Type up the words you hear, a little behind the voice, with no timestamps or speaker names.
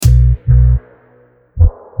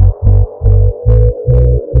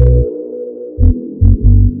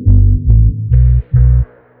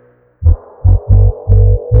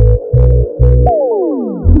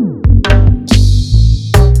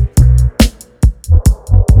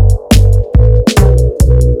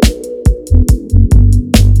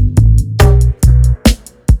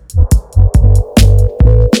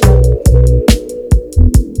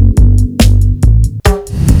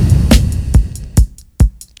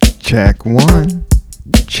Check 1,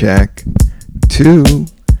 check 2.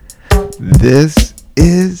 This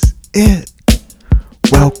is it.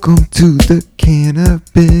 Welcome to the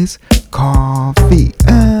Cannabis Coffee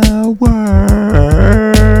Hour.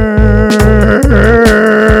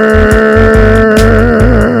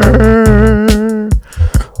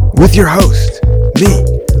 With your host, me,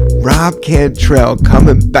 Rob Cantrell,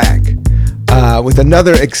 coming back with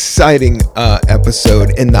another exciting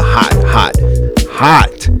episode in the hot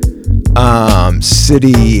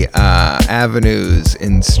city avenues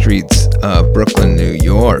and streets of Brooklyn, New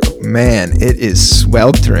York. Man, it is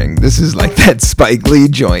sweltering. This is like that Spike Lee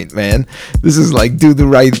joint, man. This is like Do the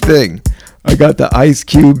Right Thing. I got the ice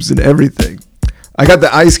cubes and everything. I got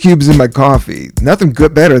the ice cubes in my coffee. Nothing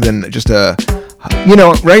good better than just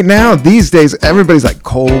right now, these days, everybody's like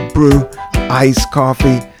cold brew, iced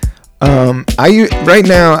coffee. Right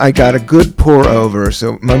now I got a good pour over,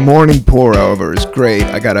 so my morning pour over is great.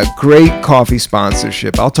 I got a great coffee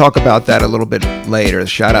sponsorship. I'll talk about that a little bit later.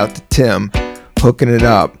 Shout out to Tim hooking it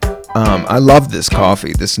up. I love this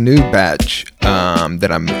coffee. This new batch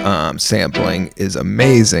that I'm sampling is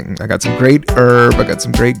amazing. I got some great herb. I got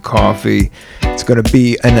some great coffee. It's going to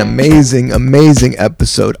be an amazing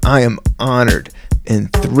episode. I am honored and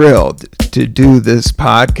thrilled to do this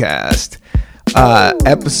podcast.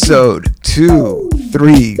 Episode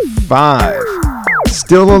 235,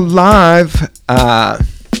 still alive, no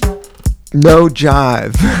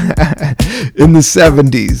jive. In the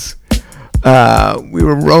 70s, we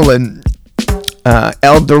were rolling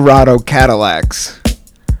El Dorado Cadillacs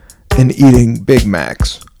and eating Big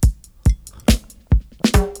Macs.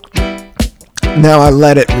 Now I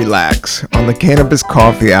let it relax on the Cannabis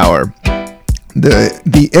Coffee Hour,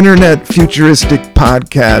 the internet futuristic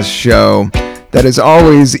podcast show that is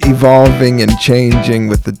always evolving and changing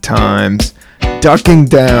with the times, ducking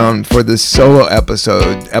down for this solo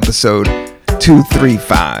episode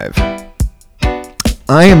 235.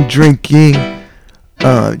 I am drinking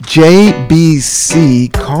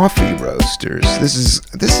JBC Coffee Roasters. This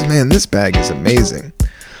bag is amazing.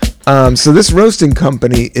 So this roasting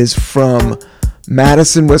company is from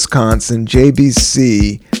Madison, Wisconsin,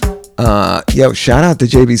 JBC. Shout out to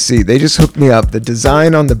JBC. They just hooked me up. The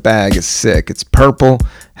design on the bag is sick. It's purple,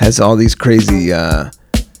 has all these crazy, their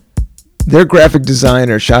graphic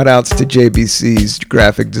designer, shout outs to JBC's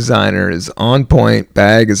graphic designer, is on point.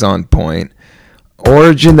 Bag is on point.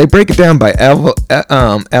 Origin, they break it down by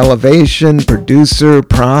elevation, producer,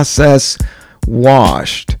 process,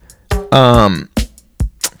 washed. And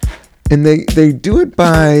they do it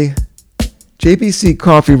by JBC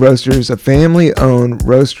Coffee Roasters, a family-owned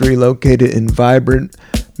roastery located in vibrant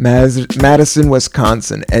Madison,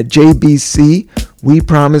 Wisconsin. At JBC, we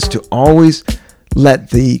promise to always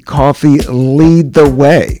let the coffee lead the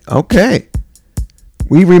way. Okay.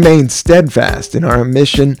 We remain steadfast in our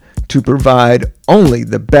mission to provide only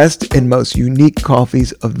the best and most unique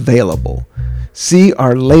coffees available. See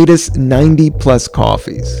our latest 90-plus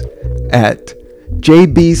coffees at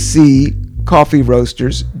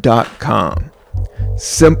jbccoffeeroasters.com.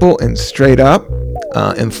 Simple and straight up,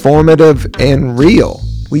 informative and real.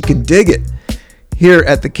 We can dig it. Here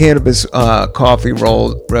at the Cannabis Coffee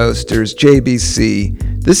Roasters, JBC,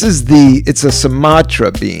 it's a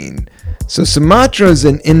Sumatra bean. So Sumatra is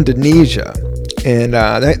in Indonesia, and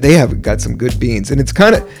they have got some good beans. And it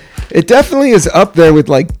definitely is up there with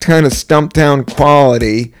like kind of Stumptown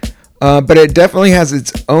quality, but it definitely has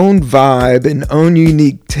its own vibe and own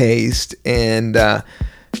unique taste. And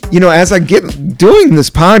as I get doing this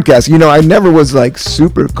podcast, I never was like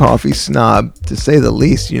super coffee snob, to say the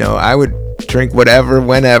least. I would drink whatever,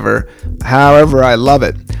 whenever, however I love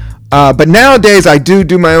it. But nowadays I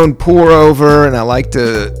do my own pour over, and I like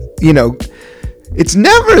to, it's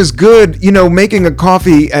never as good, making a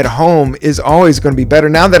coffee at home is always going to be better.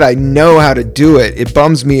 Now that I know how to do it, it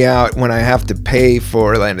bums me out when I have to pay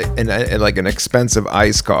for an expensive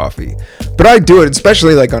iced coffee. But I do it,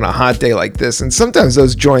 especially like on a hot day like this. And sometimes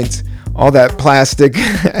those joints, all that plastic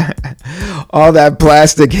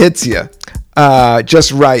hits you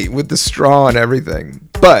just right with the straw and everything.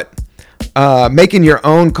 But making your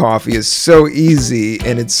own coffee is so easy,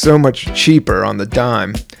 and it's so much cheaper on the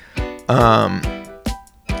dime.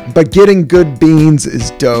 But getting good beans is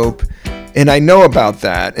dope, and I know about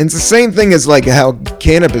that. And it's the same thing as like how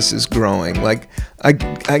cannabis is growing. Like I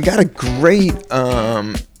got a great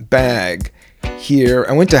bag here.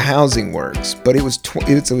 I went to Housing Works, but it was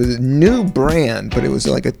a new brand, but it was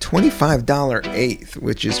like a $25 eighth,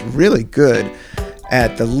 which is really good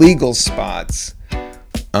at the legal spots.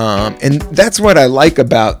 And that's what I like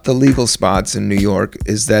about the legal spots in New York,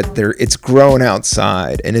 is that it's grown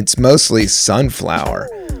outside, and it's mostly sunflower.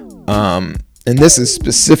 And this is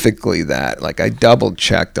specifically that. Like, I double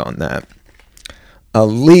checked on that.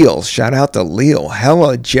 Leal, shout out to Leal.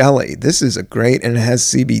 Hella Jelly. This is a great, and it has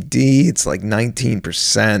CBD. It's like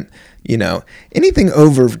 19%. You know, anything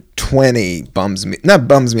over 20 not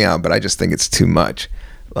bums me out, but I just think it's too much.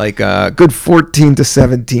 Like good 14 to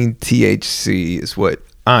 17 THC is what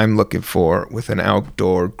I'm looking for with an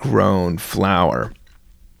outdoor grown flower.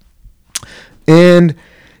 And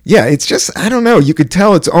yeah, it's just, I don't know. You could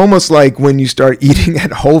tell it's almost like when you start eating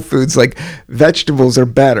at Whole Foods, like vegetables are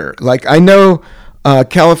better. Like I know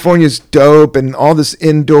California's dope and all this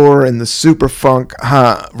indoor and the super funk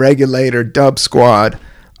regulator dub squad.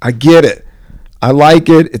 I get it. I like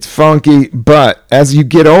it. It's funky. But as you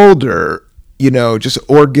get older, you know, just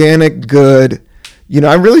organic good. You know,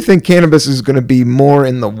 I really think cannabis is going to be more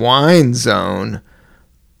in the wine zone.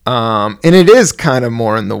 And it is kind of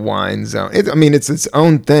more in the wine zone. It's its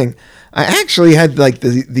own thing. I actually had like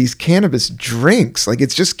these cannabis drinks. Like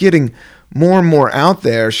it's just getting more and more out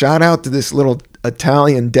there. Shout out to this little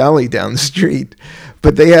Italian deli down the street.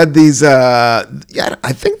 But they had these, I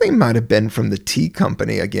think they might have been from the tea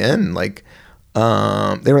company again. Like,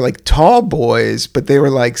 they were like tall boys, but they were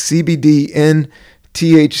like CBD and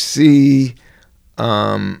THC,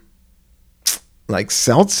 like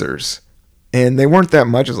seltzers. And they weren't that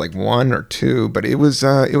much. It was like 1 or 2, but it was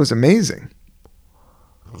amazing.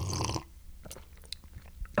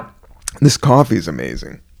 This coffee is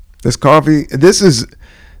amazing. This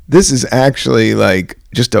is actually like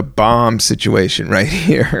just a bomb situation right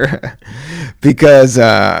here. Because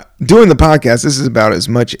doing the podcast, this is about as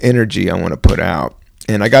much energy I want to put out.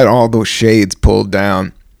 And I got all those shades pulled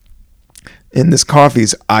down. And this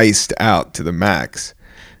coffee's iced out to the max.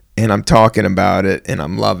 And I'm talking about it and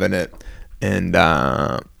I'm loving it. And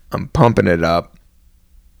I'm pumping it up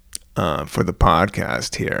for the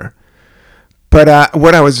podcast here. But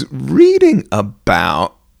what I was reading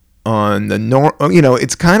about on the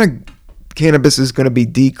it's kind of cannabis is going to be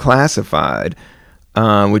declassified,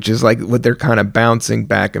 which is like what they're kind of bouncing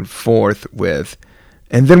back and forth with.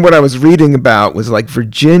 And then what I was reading about was like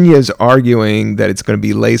Virginia's arguing that it's going to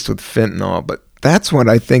be laced with fentanyl. But that's what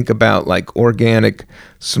I think about like organic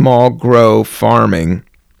small grow farming.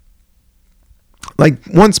 Like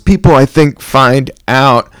once people, I think, find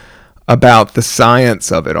out about the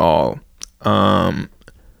science of it all, I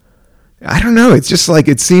don't know. It's just like,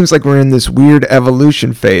 it seems like we're in this weird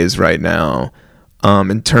evolution phase right now,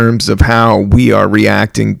 in terms of how we are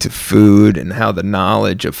reacting to food and how the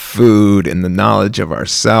knowledge of food and the knowledge of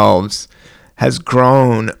ourselves has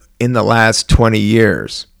grown in the last 20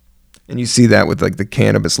 years. And you see that with like the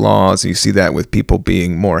cannabis laws. You see that with people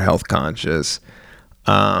being more health conscious.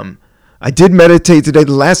 I did meditate today.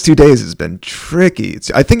 The last 2 days has been tricky.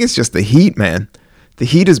 I think it's just the heat, man. The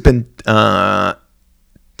heat has been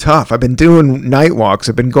tough. I've been doing night walks.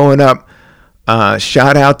 I've been going up.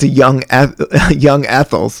 Shout out to Young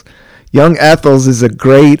Ethel's. Young Ethel's is a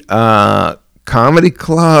great comedy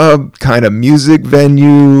club, kind of music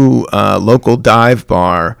venue, local dive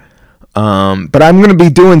bar. But I'm going to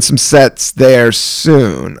be doing some sets there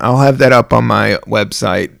soon. I'll have that up on my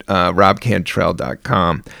website,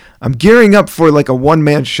 robcantrell.com. I'm gearing up for like a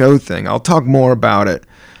one-man show thing. I'll talk more about it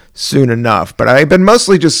soon enough. But I've been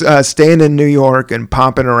mostly just staying in New York and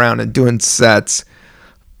popping around and doing sets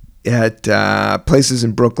at places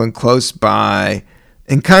in Brooklyn close by,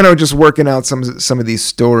 and kind of just working out some of these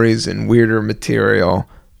stories and weirder material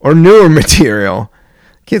or newer material.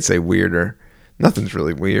 I can't say weirder. Nothing's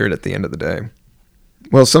really weird at the end of the day.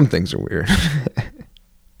 Well, some things are weird.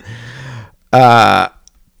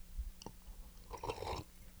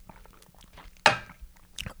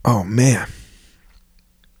 Oh, man.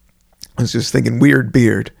 I was just thinking weird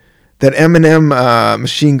beard. That Eminem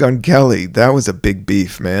Machine Gun Kelly, that was a big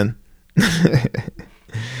beef, man.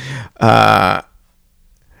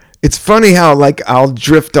 It's funny how like I'll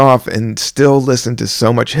drift off and still listen to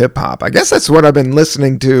so much hip hop. I guess that's what I've been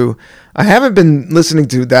listening to. I haven't been listening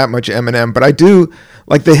to that much Eminem, but I do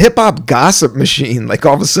like the hip hop gossip machine. Like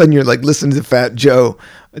all of a sudden you're like listening to Fat Joe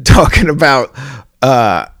talking about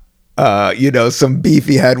some beef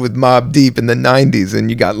he had with Mobb Deep in the 90s,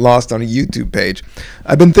 and you got lost on a YouTube page.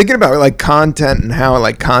 I've been thinking about like content and how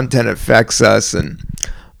like content affects us, and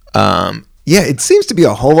it seems to be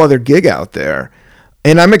a whole other gig out there.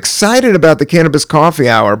 And I'm excited about the Cannabis Coffee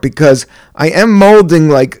Hour because I am molding,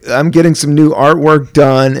 like I'm getting some new artwork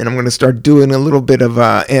done, and I'm going to start doing a little bit of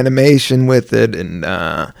animation with it, and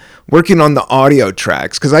working on the audio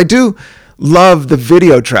tracks, because I do love the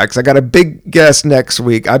video tracks. I got a big guest next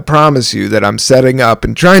week. I promise you that I'm setting up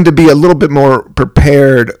and trying to be a little bit more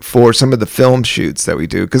prepared for some of the film shoots that we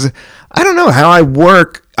do, because I don't know how I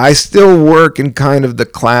work. I still work in kind of the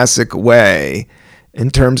classic way in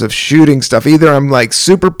terms of shooting stuff. Either I'm like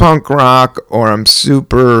super punk rock or I'm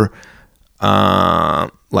super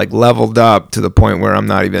like leveled up to the point where I'm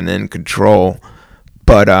not even in control.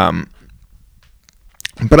 But I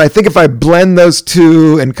think if I blend those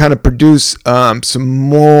two and kind of produce some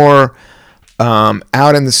more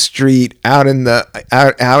out in the street, out in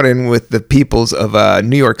with the peoples of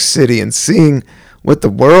New York City, and seeing what the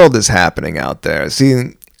world is happening out there,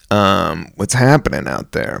 seeing what's happening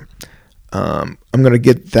out there, I'm gonna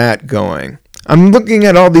get that going. I'm looking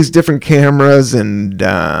at all these different cameras, and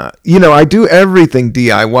I do everything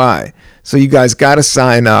DIY. So you guys got to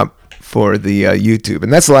sign up for the YouTube,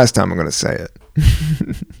 and that's the last time I'm gonna say it.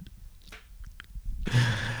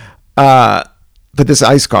 But this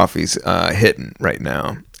iced coffee's hitting right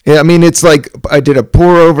now. Yeah, I mean, it's like I did a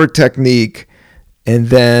pour over technique, and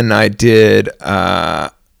then I did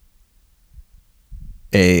and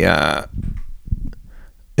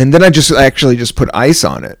then I just put ice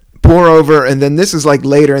on it, pour over, and then this is like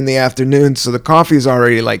later in the afternoon, so the coffee's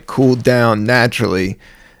already like cooled down naturally,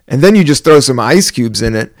 and then you just throw some ice cubes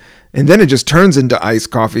in it, and then it just turns into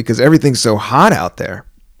iced coffee because everything's so hot out there.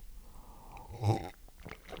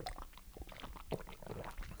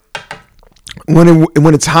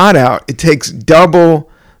 When it's hot out, it takes double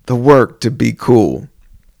the work to be cool.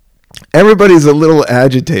 Everybody's a little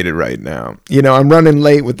agitated right now. I'm running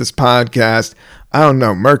late with this podcast. I don't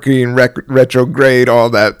know, Mercury and retrograde, all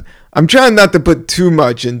that. I'm trying not to put too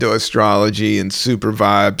much into astrology and super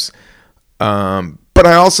vibes. But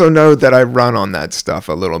I also know that I run on that stuff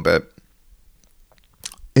a little bit.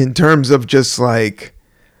 In terms of just like,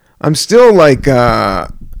 I'm still like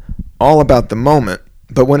all about the moment.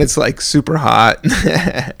 But when it's like super hot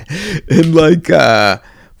and like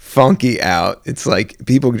funky out, it's like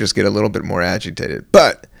people just get a little bit more agitated.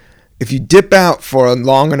 But if you dip out for a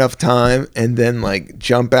long enough time and then like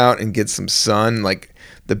jump out and get some sun, like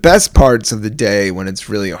the best parts of the day when it's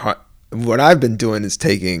really hot, what I've been doing is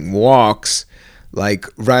taking walks like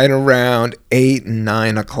right around 8 and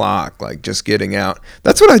 9 o'clock, like just getting out.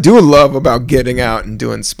 That's what I do love about getting out and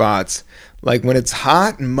doing spots. Like when it's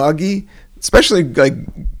hot and muggy, especially like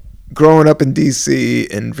growing up in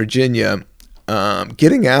DC and Virginia,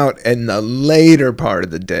 getting out in the later part of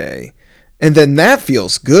the day, and then that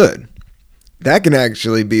feels good. That can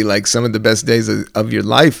actually be like some of the best days of your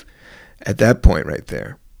life at that point right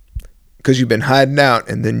there, because you've been hiding out,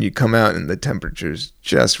 and then you come out and the temperature's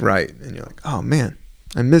just right, and you're like, oh man,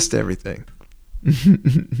 I missed everything.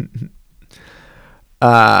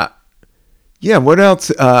 Yeah, what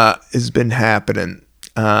else has been happening?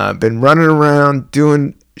 Been running around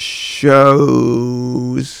doing shows.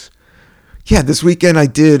 Yeah, this weekend I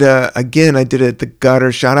did it at the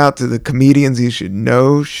Gutter. Shout out to the Comedians You Should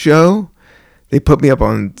Know show. They put me up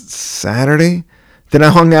on Saturday. Then I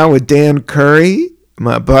hung out with Dan Curry,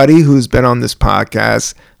 my buddy who's been on this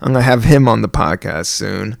podcast. I'm going to have him on the podcast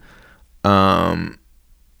soon. I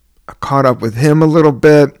caught up with him a little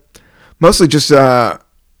bit. Mostly just, and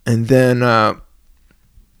then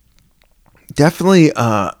definitely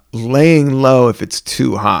laying low if it's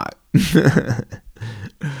too hot.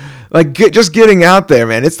 Like just getting out there,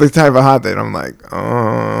 man. It's the type of hot that I'm like,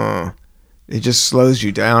 oh, it just slows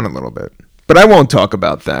you down a little bit. But I won't talk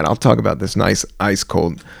about that. I'll talk about this nice ice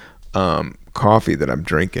cold coffee that I'm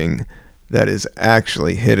drinking that is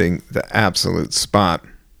actually hitting the absolute spot.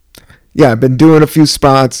 Yeah, I've been doing a few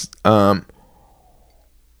spots.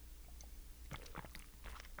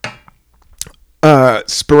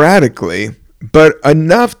 Sporadically, but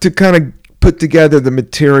enough to kind of put together the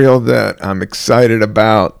material that I'm excited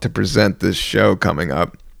about to present this show coming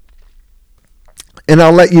up. And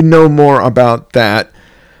I'll let you know more about that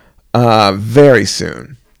very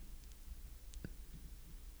soon.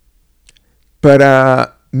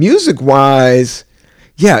 But music-wise,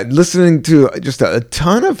 yeah, listening to just a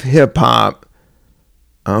ton of hip-hop.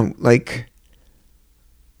 Like,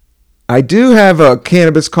 I do have a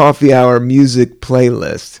Cannabis Coffee Hour music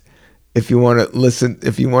playlist. If you want to listen,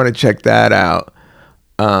 if you want to check that out.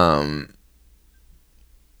 Yeah,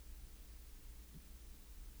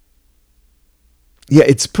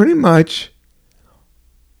 it's pretty much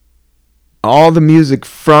all the music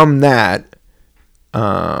from that.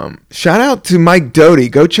 Shout out to Mike Doty.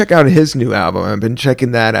 Go check out his new album. I've been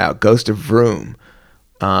checking that out. Ghost of Vroom.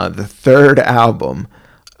 The third album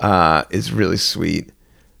is really sweet.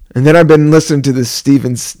 And then I've been listening to the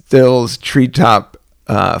Stephen Stills Treetop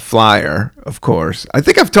Flyer, of course. I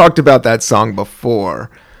think I've talked about that song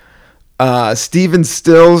before. Stephen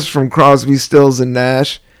Stills from Crosby, Stills and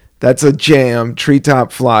Nash. That's a jam,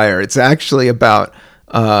 Treetop Flyer. It's actually about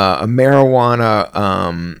a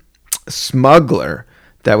marijuana smuggler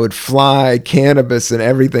that would fly cannabis and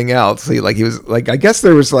everything else. He was like, I guess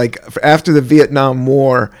there was like, after the Vietnam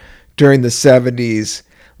War during the 70s,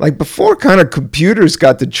 like before kind of computers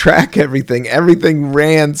got to track everything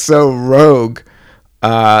ran so rogue.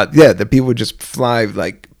 That people would just fly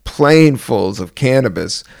like planefuls of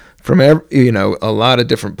cannabis from a lot of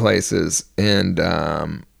different places, and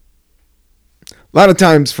a lot of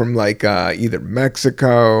times from like either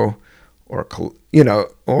Mexico or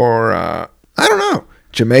I don't know,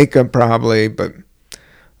 Jamaica probably, but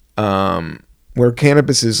where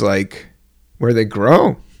cannabis is like where they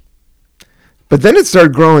grow. But then it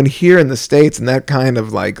started growing here in the States, and that kind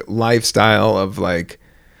of like lifestyle of like,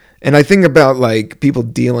 and I think about like people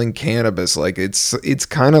dealing cannabis, like it's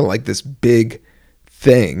kind of like this big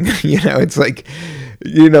thing, it's like,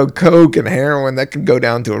 coke and heroin that can go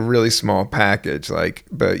down to a really small package, like,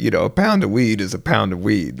 but a pound of weed is a pound of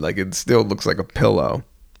weed, like it still looks like a pillow.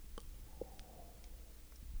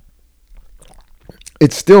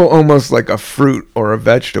 It's still almost like a fruit or a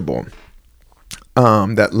vegetable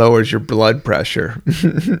that lowers your blood pressure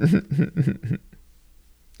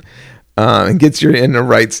and gets you in the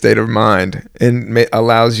right state of mind, and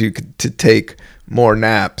allows you to take more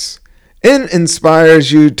naps, and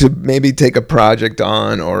inspires you to maybe take a project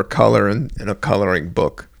on or color in a coloring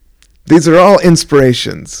book. These are all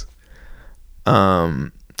inspirations.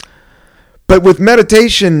 But with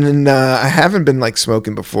meditation, and I haven't been like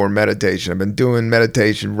smoking before meditation. I've been doing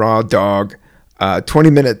meditation, raw dog,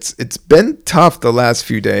 20 minutes. It's been tough the last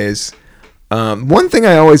few days. One thing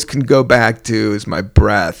I always can go back to is my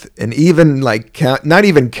breath, and even like not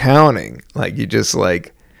even counting, like you just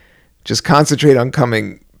concentrate on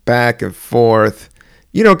coming back and forth,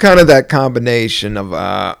 kind of that combination of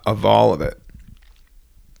all of it.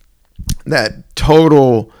 That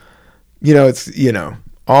total, it's,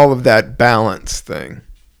 all of that balance thing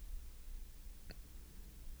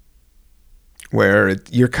where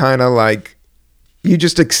you're kind of like, you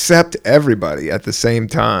just accept everybody at the same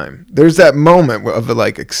time. There's that moment of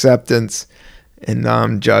like acceptance and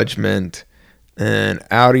non-judgment and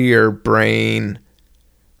out of your brain,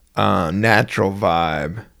 natural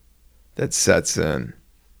vibe that sets in.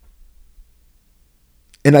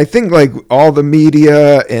 And I think like all the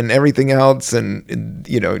media and everything else, and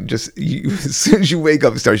just as soon as you wake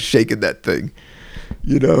up, start shaking that thing,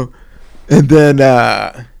 and then,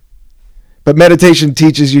 but meditation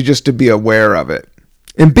teaches you just to be aware of it,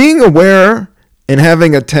 and being aware and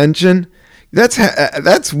having attention,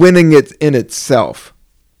 that's winning it in itself.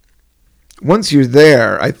 Once you're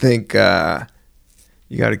there, I think,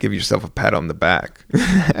 you got to give yourself a pat on the back,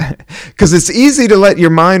 because it's easy to let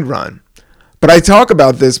your mind run. But I talk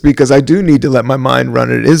about this because I do need to let my mind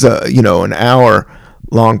run. It is an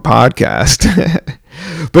hour-long podcast.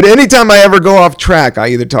 But anytime I ever go off track, I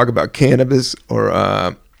either talk about cannabis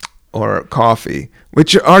or coffee,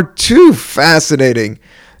 which are two fascinating.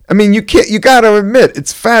 I mean, you got to admit,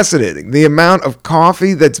 it's fascinating. The amount of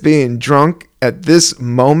coffee that's being drunk at this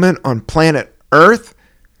moment on planet Earth,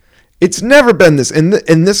 it's never been this. In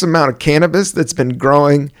this amount of cannabis that's been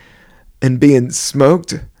growing and being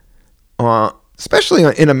smoked, especially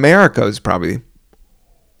in America, is probably.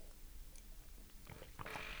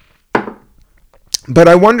 But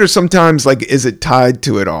I wonder sometimes, like, is it tied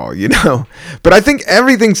to it all, But I think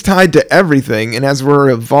everything's tied to everything. And as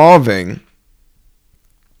we're evolving,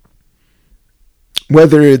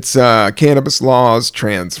 whether it's cannabis laws,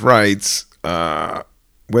 trans rights,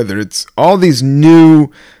 whether it's all these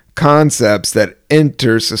new concepts that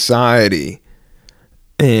enter society,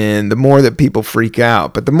 and the more that people freak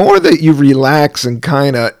out, but the more that you relax and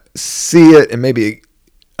kind of see it and maybe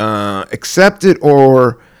accept it,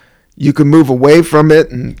 or you can move away from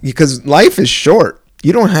it, and because life is short,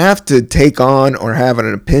 you don't have to take on or have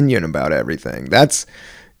an opinion about everything. That's,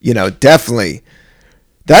 definitely,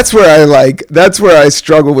 that's where I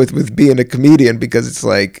struggle with being a comedian, because it's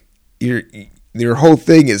like your whole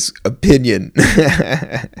thing is opinion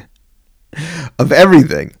of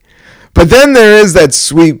everything. But then there is that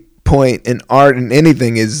sweet point in art and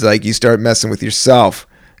anything, is like you start messing with yourself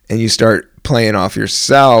and you start playing off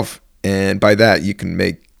yourself, and by that you can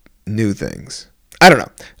make new things. I don't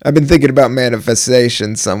know. I've been thinking about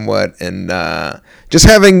manifestation somewhat, and just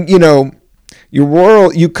having, your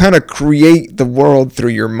world, you kind of create the world through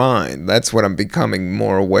your mind. That's what I'm becoming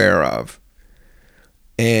more aware of.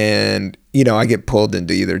 And, I get pulled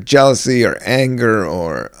into either jealousy or anger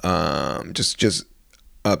or just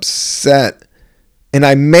upset, and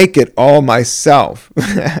I make it all myself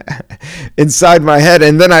inside my head,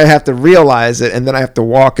 and then I have to realize it, and then I have to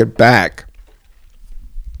walk it back.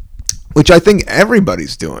 which I think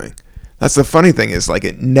everybody's doing. That's the funny thing, is like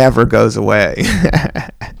it never goes away.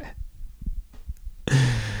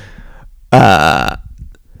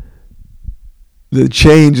 The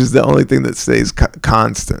change is the only thing that stays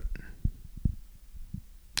constant.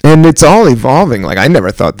 And it's all evolving. Like, I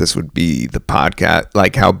never thought this would be the podcast,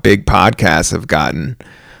 like how big podcasts have gotten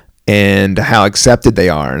and how accepted they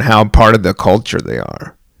are and how part of the culture they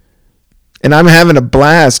are. And I'm having a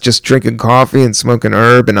blast just drinking coffee and smoking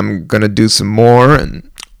herb, and I'm going to do some more,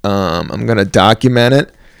 and I'm going to document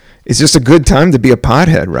it. It's just a good time to be a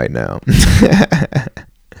pothead right now.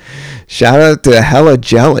 Shout out to Hella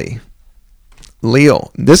Jelly.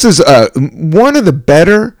 Leal. This is one of the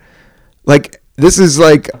better, like, this is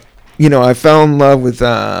like, you know, I fell in love with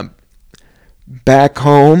Back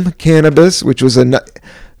Home Cannabis, which was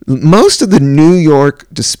most of the New York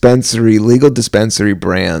legal dispensary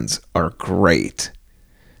brands are great.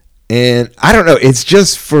 And I don't know, it's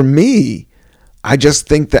just, for me, I just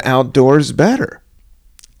think the outdoors better.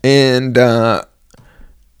 And a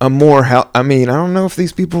more I mean, I don't know if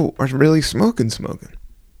these people are really smoking.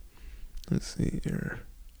 Let's see here.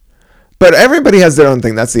 But everybody has their own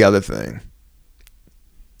thing. That's the other thing.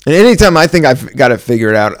 And anytime I think I've got it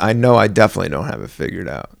figured out, I know I definitely don't have it figured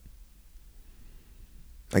out.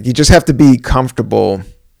 Like, you just have to be comfortable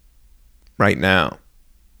right now.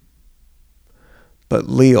 But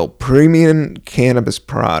Leal, premium cannabis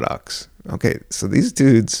products. Okay, so these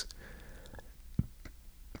dudes,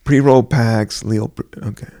 pre-roll packs, Leal,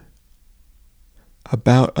 okay.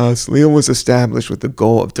 About us, Leal was established with the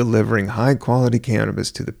goal of delivering high-quality cannabis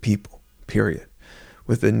to the people, period.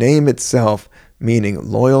 With the name itself meaning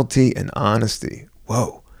loyalty and honesty.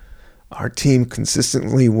 Whoa. Our team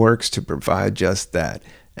consistently works to provide just that.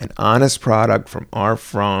 An honest product from our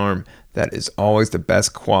farm that is always the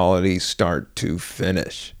best quality start to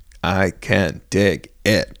finish. I can dig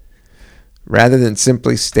it. Rather than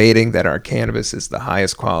simply stating that our cannabis is the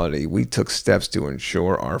highest quality, we took steps to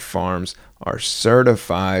ensure our farms are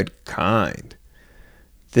certified kind.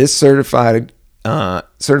 This certification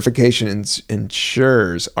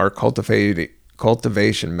ensures our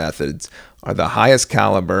cultivation methods are the highest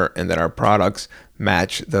caliber and that our products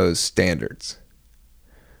match those standards.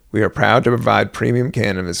 We are proud to provide premium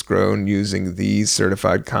cannabis grown using these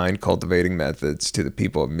certified kind cultivating methods to the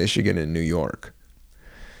people of Michigan and New York.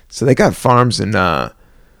 So they got farms in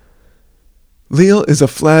Leal is a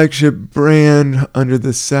flagship brand under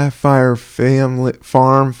the Sapphire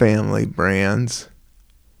Farm family brands.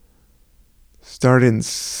 Started in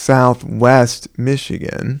Southwest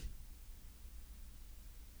Michigan.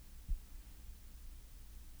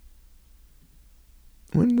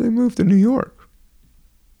 When did they move to New York?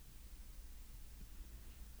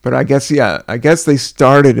 But I guess they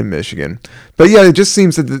started in Michigan. But yeah, it just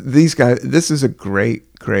seems that these guys, this is a great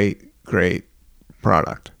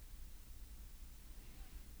product.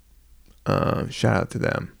 Shout out to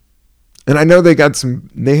them. And I know they had some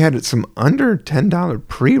under $10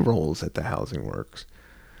 pre-rolls at the Housing Works.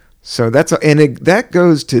 So that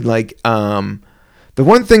goes to like, the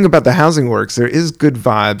one thing about the Housing Works, there is good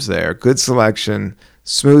vibes there, good selection,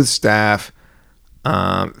 smooth staff,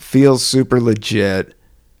 feels super legit.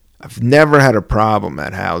 I've never had a problem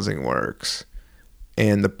at Housing Works.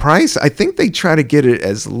 And the price, I think they try to get it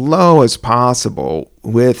as low as possible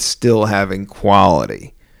with still having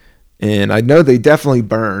quality. And I know they definitely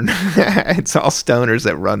burn. It's all stoners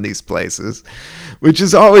that run these places, which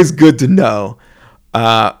is always good to know.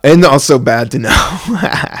 And also bad to know.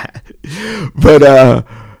 But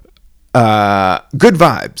good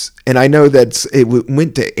vibes. And I know that it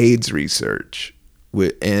went to AIDS research.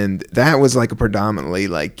 And that was like a predominantly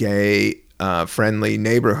like gay friendly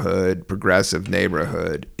neighborhood, progressive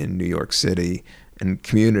neighborhood in New York City and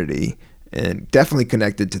community, and definitely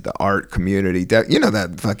connected to the art community.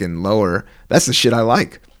 That fucking lower, that's the shit I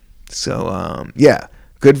like. So yeah,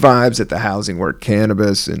 good vibes at the Housing Work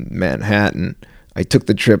Cannabis in Manhattan. I took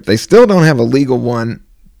the trip. They still don't have a legal one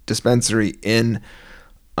dispensary in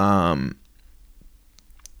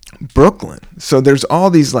Brooklyn. So there's all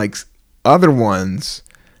these like other ones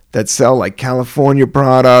that sell like California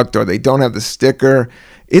product, or they don't have the sticker.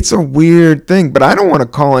 It's a weird thing, but I don't want to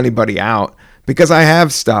call anybody out because I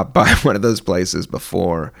have stopped by one of those places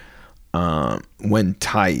before when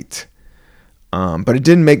tight. But it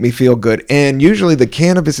didn't make me feel good. And usually the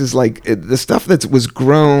cannabis is like the stuff that was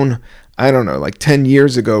grown, I don't know, like 10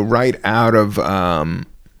 years ago, right out of what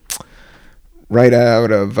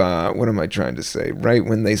am I trying to say? Right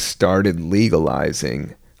when they started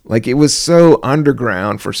legalizing. Like, it was so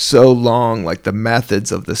underground for so long, like the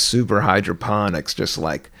methods of the super hydroponics just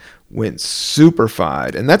like went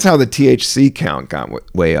superfied. And that's how the THC count got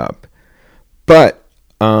way up. But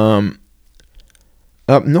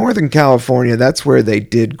up Northern California, that's where they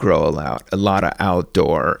did grow a lot of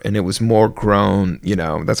outdoor, and it was more grown,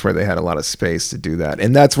 that's where they had a lot of space to do that.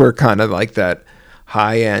 And that's where kind of like that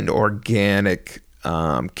high-end organic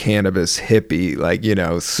cannabis hippie, like,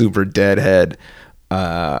 super deadhead,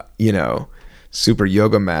 super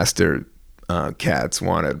yoga master cats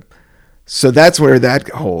wanted. So that's where that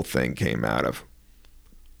whole thing came out of.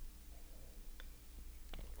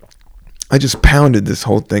 I just pounded this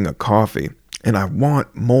whole thing of coffee, and I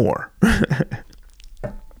want more.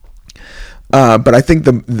 But I think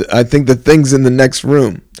the things in the next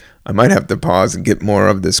room, I might have to pause and get more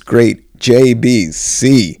of this great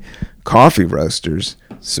JBC Coffee Roasters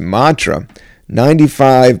Sumatra,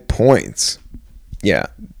 95 points. Yeah,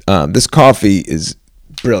 this coffee is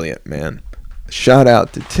brilliant, man. Shout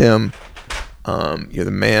out to Tim. You're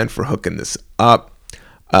the man for hooking this up.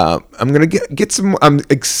 I'm gonna get some. I'm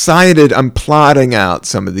excited. I'm plotting out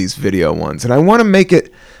some of these video ones, and I want to make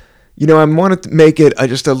it. I want to make it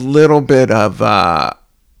just a little bit of a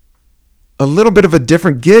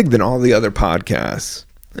different gig than all the other podcasts.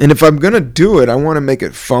 And if I'm gonna do it, I want to make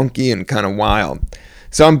it funky and kind of wild.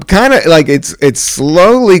 So I'm kind of like it's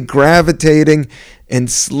slowly gravitating and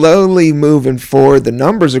slowly moving forward. The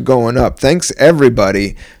numbers are going up. Thanks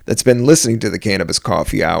everybody that's been listening to the Cannabis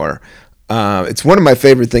Coffee Hour. It's one of my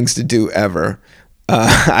favorite things to do ever.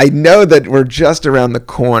 I know that we're just around the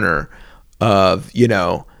corner of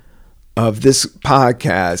this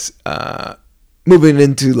podcast moving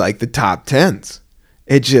into like the top 10s.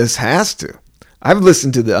 It just has to. I've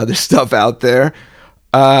listened to the other stuff out there.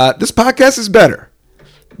 This podcast is better.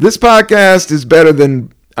 This podcast is better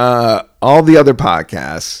than all the other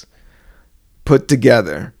podcasts put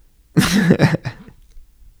together.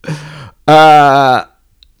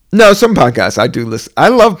 No, some podcasts I do listen. I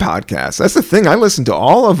love podcasts. That's the thing. I listen to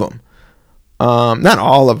all of them. Not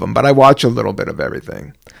all of them, but I watch a little bit of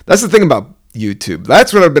everything. That's the thing about YouTube.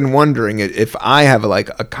 That's what I've been wondering, if I have like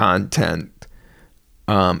a content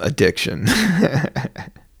addiction.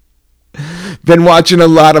 Been watching a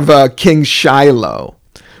lot of King Shiloh,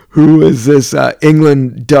 who is this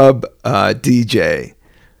England dub DJ.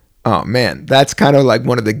 Oh man, that's kind of like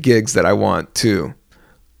one of the gigs that I want too.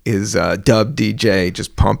 Is dub DJ,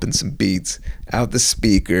 just pumping some beats out the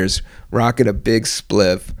speakers, rocking a big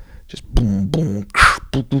spliff, just boom boom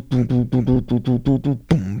boom boom boom boom boom boom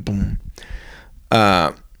boom boom.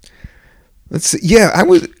 Let's see. Yeah, I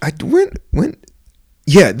went.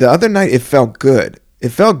 Yeah, the other night it felt good. It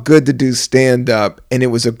felt good to do stand up, and it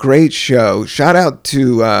was a great show. Shout out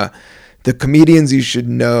to the Comedians You Should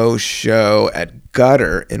Know show at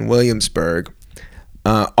Gutter in Williamsburg.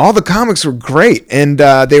 All the comics were great, and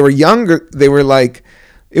they were younger. They were like,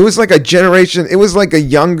 it was like a generation. It was like a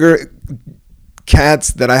younger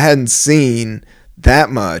cats that I hadn't seen that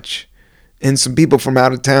much, and some people from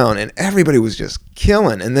out of town, and everybody was just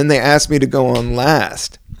killing. And then they asked me to go on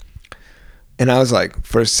last, and I was like,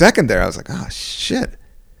 for a second there, I was like, oh shit.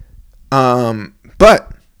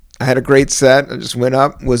 But I had a great set. I just went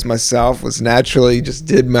up, was myself, was naturally, just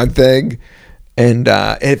did my thing. And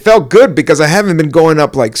it felt good because I haven't been going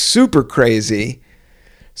up like super crazy.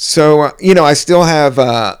 So, I still have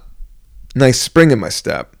a nice spring in my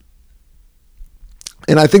step.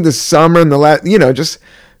 And I think the summer and the just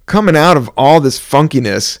coming out of all this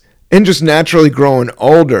funkiness and just naturally growing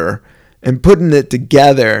older and putting it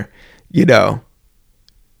together,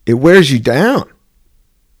 it wears you down.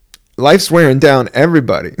 Life's wearing down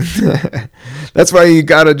everybody. That's why you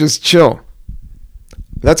got to just chill.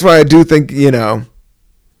 That's why I do think,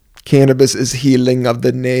 cannabis is healing of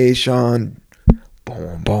the nation.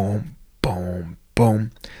 Boom, boom, boom,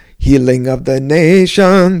 boom. Healing of the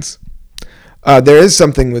nations. There is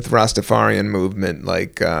something with Rastafarian movement.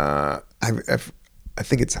 Like, I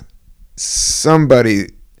think it's somebody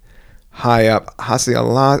high up. Hasi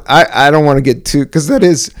Allah. I don't want to get too, because that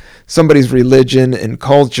is somebody's religion and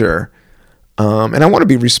culture. And I want to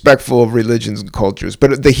be respectful of religions and cultures.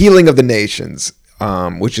 But the healing of the nations,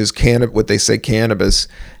 which is what they say cannabis,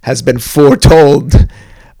 has been foretold to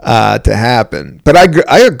happen. But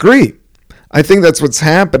I agree. I think that's what's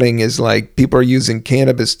happening is like people are using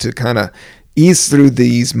cannabis to kind of ease through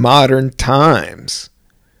these modern times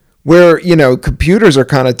where, computers are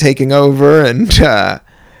kind of taking over and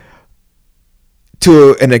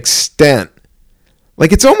to an extent.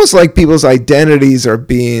 Like it's almost like people's identities are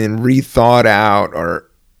being rethought out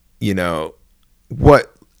or,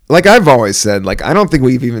 what, like I've always said, like, I don't think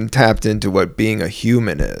we've even tapped into what being a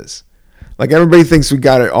human is. Like everybody thinks we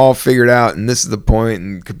got it all figured out and this is the point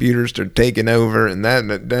and computers are taking over and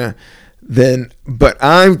that. But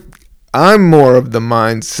I'm more of the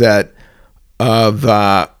mindset of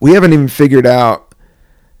we haven't even figured out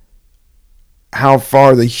how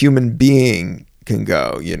far the human being can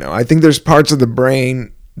go. You know, I think there's parts of the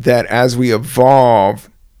brain that as we evolve,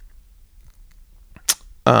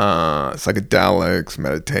 psychedelics,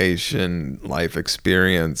 meditation, life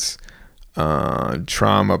experience,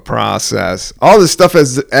 trauma process, all this stuff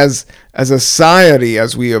as a society,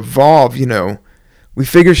 as we evolve, you know, we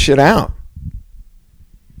figure shit out.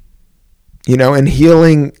 You know, and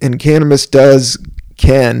healing, and cannabis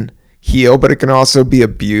can heal, but it can also be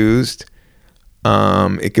abused.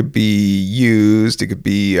 It could be used. It could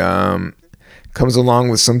be comes along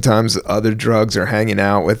with sometimes other drugs or hanging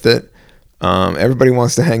out with it. Everybody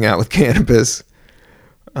wants to hang out with cannabis.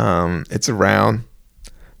 It's around.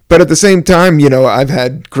 But at the same time, you know, I've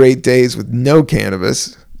had great days with no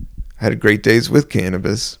cannabis. I had great days with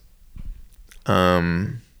cannabis.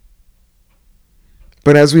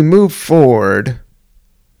 But as we move forward,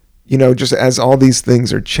 you know, just as all these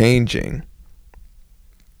things are changing,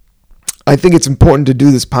 I think it's important to do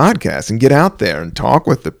this podcast and get out there and talk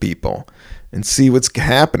with the people and see what's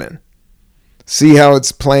happening. See how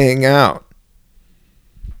it's playing out.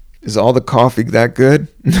 Is all the coffee that good?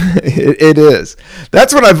 It is.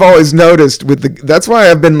 That's what I've always noticed that's why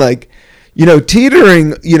I've been like, you know,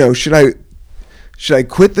 teetering, you know, should I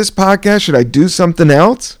quit this podcast? Should I do something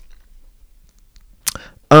else?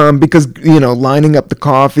 Because, you know, lining up the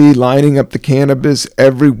coffee, lining up the cannabis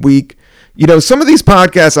every week, you know, some of these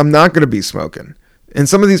podcasts I'm not going to be smoking, and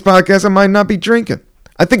some of these podcasts I might not be drinking.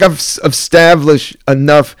 I think I've established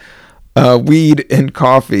enough weed and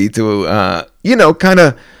coffee to, you know, kind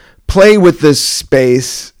of play with this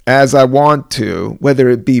space as I want to, whether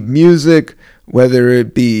it be music, whether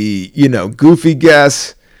it be, you know, goofy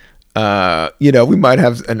guests. You know, we might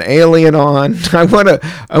have an alien on. I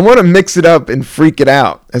want to mix it up and freak it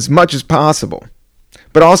out as much as possible,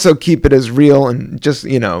 but also keep it as real and just,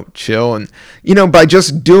 you know, chill. And, you know, by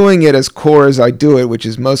just doing it as core as I do it, which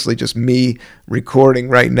is mostly just me recording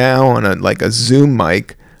right now on a Zoom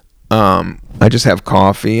mic. I just have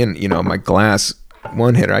coffee and, you know, my glass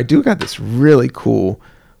one hitter. I do got this really cool,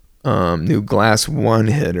 new glass one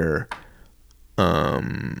hitter,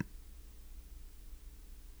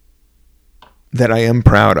 that I am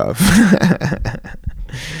proud of.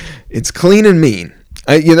 It's clean and mean.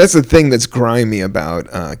 Yeah, that's the thing that's grimy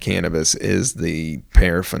about cannabis is the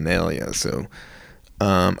paraphernalia. So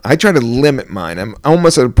I try to limit mine. I'm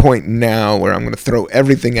almost at a point now where I'm going to throw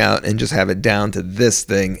everything out and just have it down to this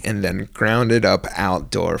thing and then ground it up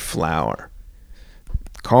outdoor flower.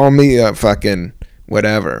 Call me a fucking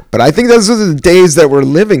whatever. But I think those are the days that we're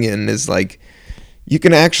living in, is like you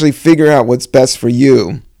can actually figure out what's best for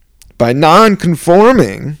you. By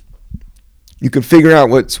non-conforming, you can figure out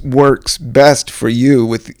what works best for you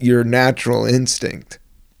with your natural instinct.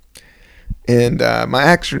 And my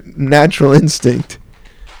actual natural instinct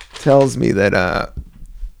tells me that,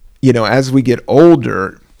 you know, as we get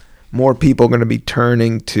older, more people are going to be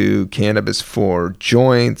turning to cannabis for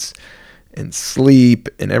joints and sleep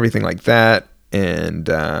and everything like that. And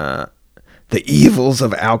the evils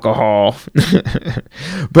of alcohol.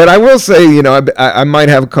 But I will say, you know, I might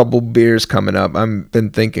have a couple beers coming up. I've been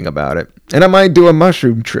thinking about it. And I might do a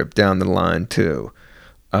mushroom trip down the line too.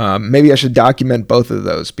 Maybe I should document both of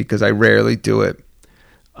those because I rarely do it.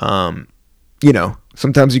 You know,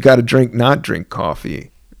 sometimes you got to not drink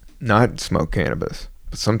coffee, not smoke cannabis.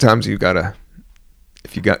 But sometimes you got to,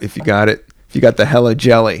 if you got the hella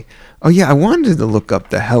jelly. Oh yeah, I wanted to look up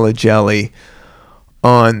the hella jelly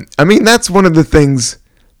I mean, that's one of the things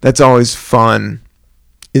that's always fun,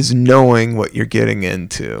 is knowing what you're getting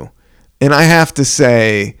into. And I have to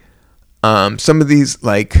say, some of these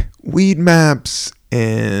like Weed Maps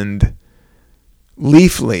and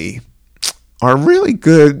Leafly are really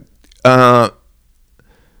good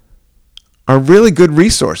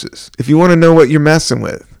resources if you want to know what you're messing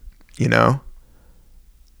with, you know.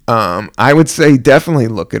 I would say definitely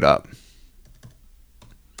look it up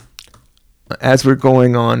as we're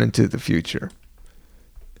going on into the future.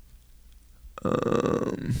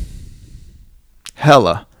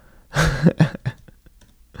 Hella.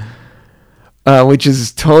 Which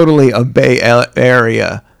is totally a Bay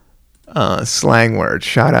Area slang word.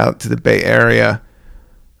 Shout out to the Bay Area.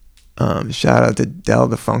 Shout out to Del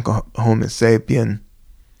the Funko Homo Sapien.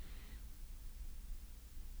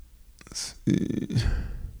 Let's see.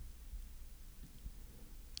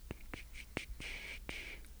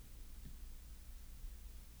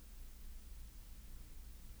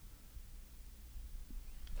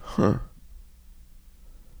 Huh.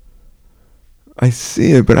 I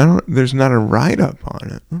see it, but there's not a write-up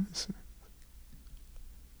on it. Let me see.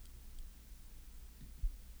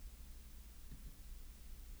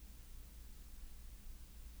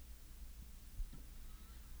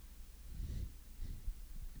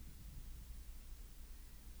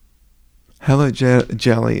 Hella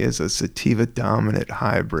Jelly is a sativa-dominant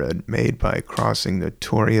hybrid made by crossing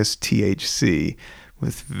notorious THC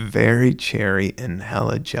with Very Cherry and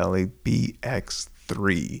Hella Jelly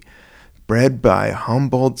BX3. Bred by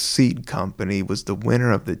Humboldt Seed Company, was the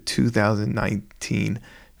winner of the 2019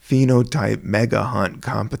 Phenotype Mega Hunt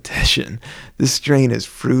competition. This strain is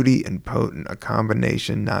fruity and potent, a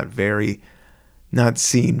combination not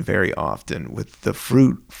seen very often, with the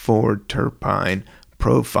fruit-forward terpene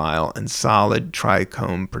profile and solid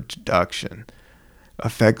trichome production.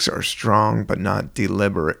 Effects are strong but not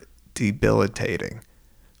debilitating.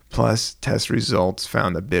 Plus, test results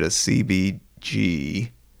found a bit of CBG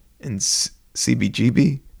and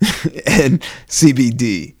CBGB and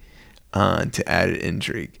CBD to added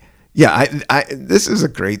intrigue. Yeah, this is a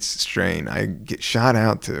great strain. I get shout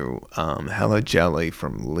out to Hella Jelly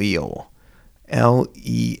from Leal. Leal.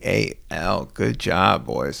 Good job,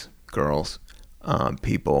 boys, girls,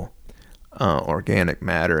 people, organic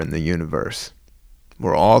matter in the universe.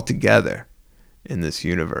 We're all together in this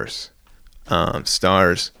universe.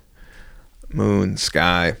 Stars, moon,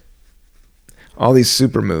 sky, all these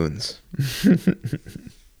super moons.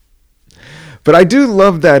 But I do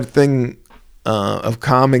love that thing of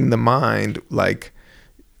calming the mind. Like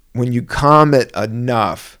when you calm it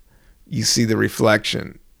enough, you see the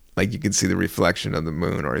reflection. Like you can see the reflection of the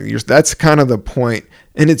moon, or that's kind of the point.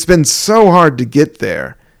 And it's been so hard to get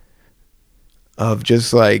there. Of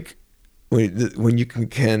just like when you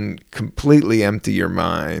can completely empty your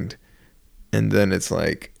mind, and then it's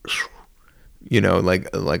like,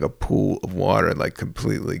 like a pool of water, like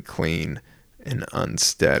completely clean and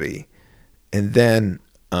unsteady, and then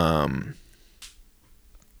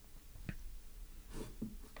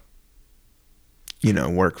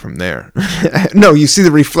work from there. No, you see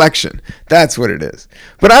the reflection. That's what it is.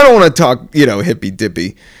 But I don't want to talk, hippy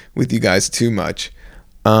dippy with you guys too much.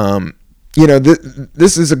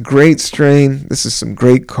 This is a great strain. This is some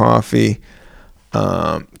great coffee.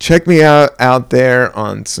 Check me out there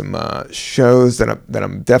on some shows that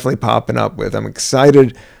I'm definitely popping up with. I'm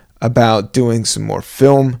excited about doing some more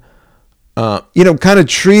film. Kind of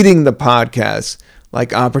treating the podcast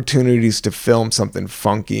like opportunities to film something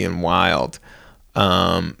funky and wild.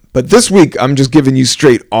 But this week I'm just giving you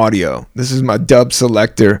straight audio. This is my dub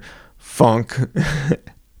selector funk.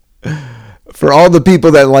 For all the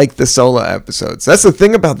people that like the solo episodes. That's the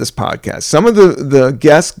thing about this podcast. Some of the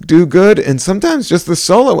guests do good, and sometimes just the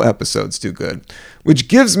solo episodes do good, which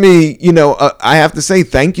gives me, I have to say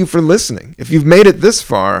thank you for listening. If you've made it this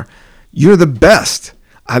far, you're the best.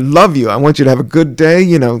 I love you. I want you to have a good day,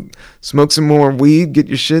 smoke some more weed, get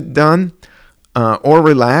your shit done, or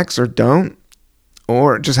relax, or don't,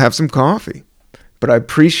 or just have some coffee. But I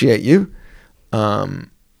appreciate you.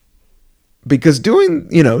 Because doing,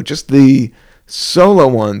 just the solo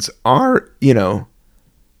ones are,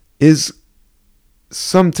 is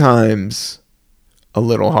sometimes a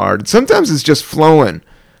little hard. Sometimes it's just flowing,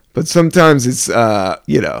 but sometimes it's,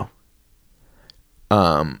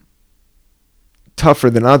 tougher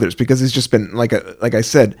than others because it's just been like I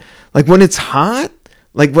said, like when it's hot,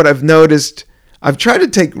 like what I've noticed, I've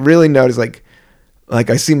tried to really notice, like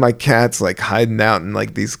I see my cats like hiding out in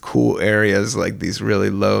like these cool areas, like these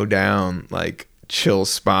really low down, like chill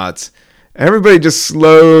spots. Everybody just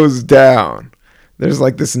slows down. There's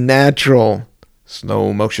like this natural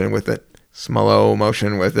slow motion with it.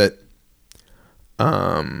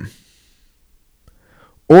 Or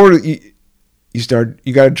you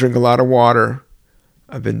got to drink a lot of water.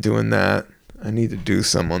 I've been doing that. I need to do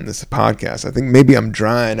some on this podcast. I think maybe I'm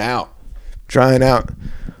drying out.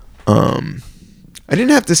 I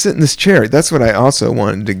didn't have to sit in this chair. That's what I also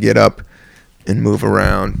wanted, to get up and move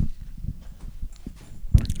around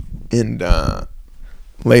and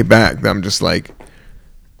lay back. I'm just like,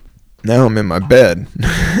 now I'm in my bed.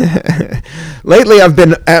 Lately, I've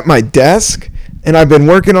been at my desk, and I've been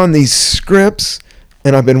working on these scripts,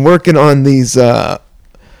 and I've been working on these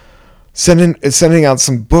sending out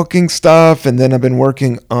some booking stuff, and then I've been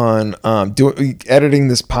working on editing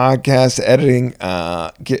this podcast, editing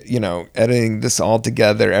this all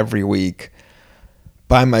together every week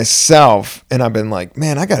by myself. And I've been like,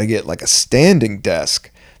 man, I got to get like a standing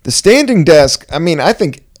desk. The standing desk, I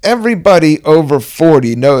think everybody over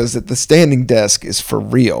 40 knows that the standing desk is for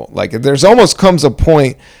real. Like there's almost comes a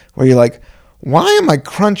point where you're like, why am I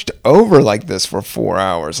crunched over like this for 4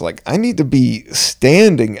 hours? Like I need to be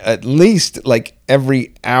standing at least like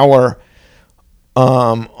every hour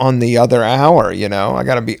on the other hour, I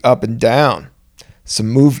got to be up and down. Some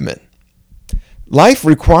movement. Life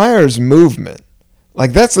requires movement.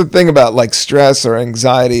 Like that's the thing about like stress or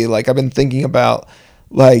anxiety. Like I've been thinking about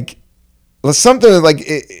like something like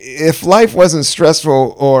if life wasn't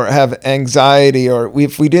stressful or have anxiety, or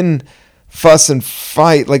if we didn't fuss and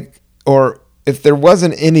fight, like, or if there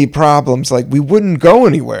wasn't any problems, like, we wouldn't go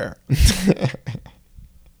anywhere.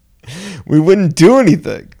 We wouldn't do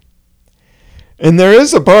anything. And there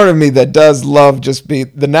is a part of me that does love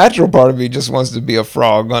the natural part of me just wants to be a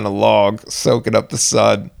frog on a log, soaking up the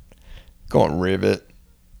sun, go and rivet,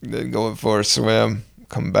 then go for a swim,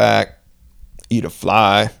 come back, eat a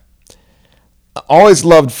fly. I always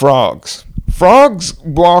loved frogs. Frogs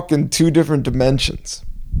walk in two different dimensions.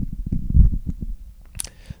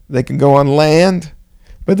 They can go on land,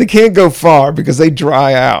 but they can't go far because they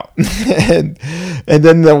dry out. and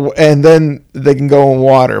then they can go in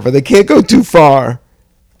water, but they can't go too far.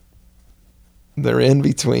 They're in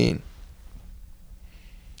between.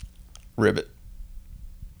 Ribbit.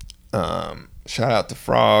 Shout out to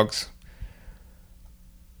frogs.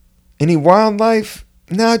 Any wildlife?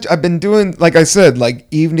 No, I've been doing, like I said, like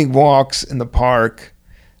evening walks in the park,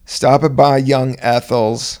 stopping by Young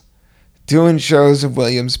Ethel's, doing shows in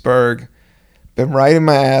Williamsburg, been writing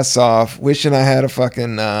my ass off, wishing I had a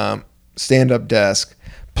fucking stand-up desk,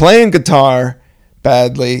 playing guitar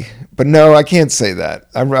badly, but no, I can't say that.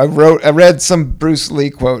 I read some Bruce Lee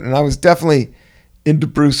quote, and I was definitely into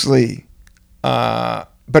Bruce Lee, but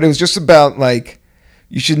it was just about, like,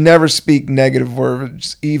 you should never speak negative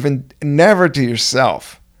words, even never to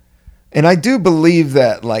yourself. And I do believe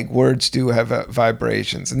that, like, words do have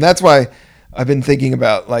vibrations, and that's why I've been thinking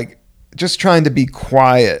about, like, just trying to be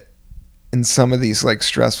quiet in some of these, like,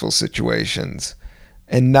 stressful situations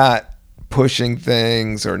and not pushing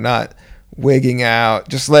things or not wigging out,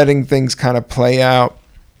 just letting things kind of play out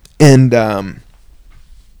and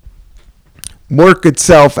work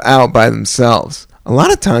itself out by themselves. A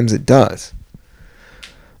lot of times it does.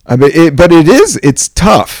 It's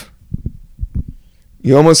tough.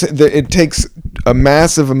 It takes a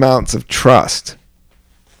massive amounts of trust.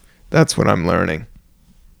 That's what I'm learning.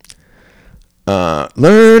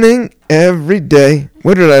 Learning every day.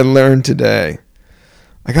 What did I learn today?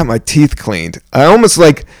 I got my teeth cleaned.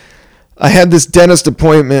 I had this dentist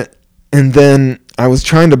appointment, and then I was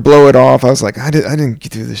trying to blow it off. I was like, I didn't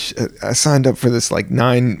do this. I signed up for this like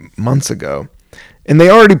 9 months ago, and they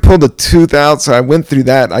already pulled a tooth out. So I went through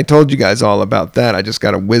that. I told you guys all about that. I just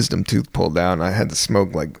got a wisdom tooth pulled out, and I had to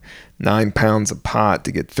smoke like 9 pounds of pot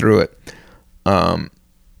to get through it. But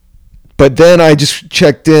then I just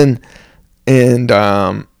checked in. And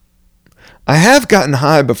I have gotten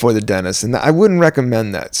high before the dentist, and I wouldn't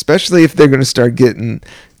recommend that, especially if they're going to start getting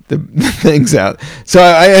the things out. So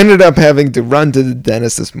I ended up having to run to the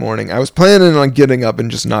dentist this morning. I was planning on getting up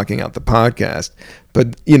and just knocking out the podcast,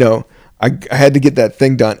 but, I had to get that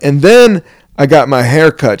thing done. And then I got my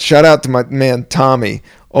hair cut. Shout out to my man Tommy,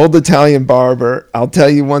 old Italian barber. I'll tell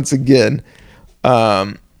you once again,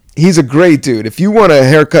 he's a great dude. If you want a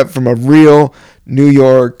haircut from a real New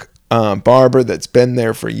York barber that's been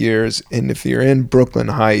there for years, and if you're in Brooklyn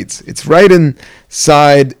Heights, it's right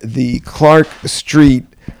inside the Clark Street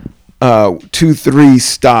 2-3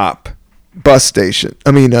 stop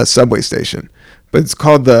subway station, but it's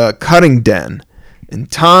called the Cutting Den, and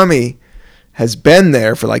Tommy has been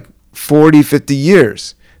there for like 40-50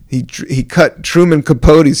 years. He cut Truman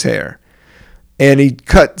Capote's hair, and he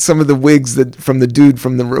cut some of the wigs from the dude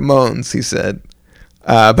from the Ramones, he said,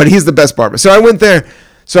 but he's the best barber. So I went there.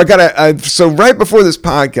 So so right before this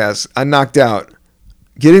podcast, I knocked out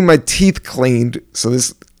getting my teeth cleaned. So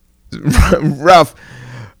this rough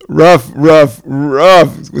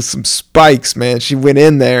with some spikes, man. She went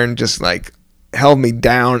in there and just like held me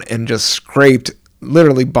down and just scraped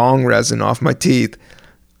literally bong resin off my teeth,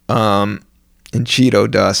 and Cheeto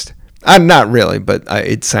dust. Not really, but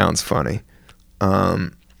it sounds funny.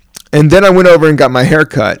 And then I went over and got my hair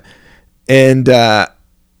cut, and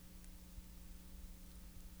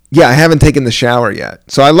yeah, I haven't taken the shower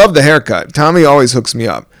yet. So I love the haircut. Tommy always hooks me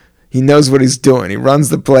up. He knows what he's doing. He runs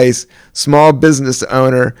the place, small business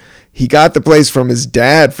owner. He got the place from his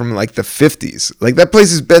dad from like the 50s. Like that place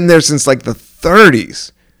has been there since like the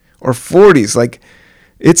 30s or 40s. Like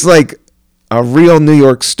it's like a real New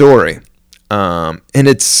York story. And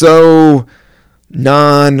it's so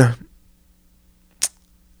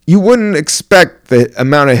you wouldn't expect the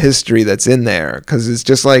amount of history that's in there, because it's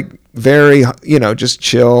just like very, just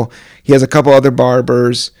chill. He has a couple other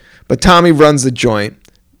barbers, but Tommy runs the joint,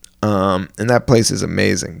 and that place is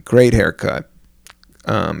amazing. Great haircut.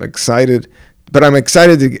 Excited, but I'm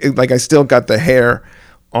excited to, like, I still got the hair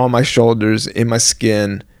on my shoulders, in my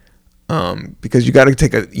skin, because you got to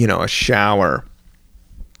take a shower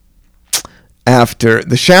after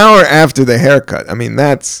the haircut. I mean,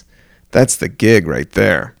 that's the gig right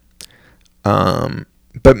there.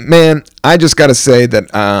 But man, I just got to say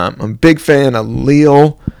that I'm a big fan of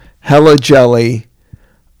Leal Hella Jelly.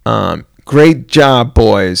 Great job,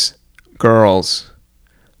 boys, girls,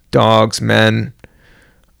 dogs, men,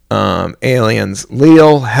 aliens.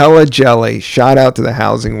 Leal Hella Jelly. Shout out to the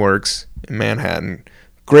Housing Works in Manhattan.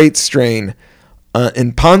 Great strain.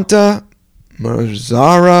 In Panta,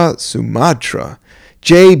 Marzara, Sumatra.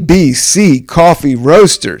 JBC Coffee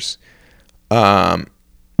Roasters.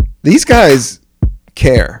 These guys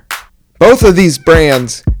care. Both of these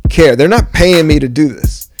brands care. They're not paying me to do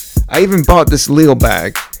this. I even bought this Leal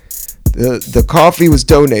bag. The coffee was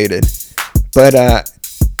donated, but I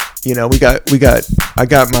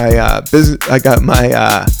got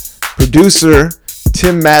my producer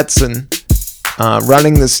Tim Madison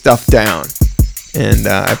running this stuff down, and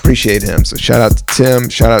I appreciate him. So shout out to Tim.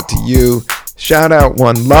 Shout out to you. Shout out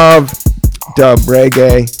One Love, Dub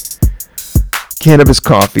Reggae, Cannabis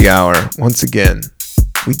Coffee Hour. Once again,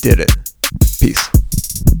 we did it. Peace.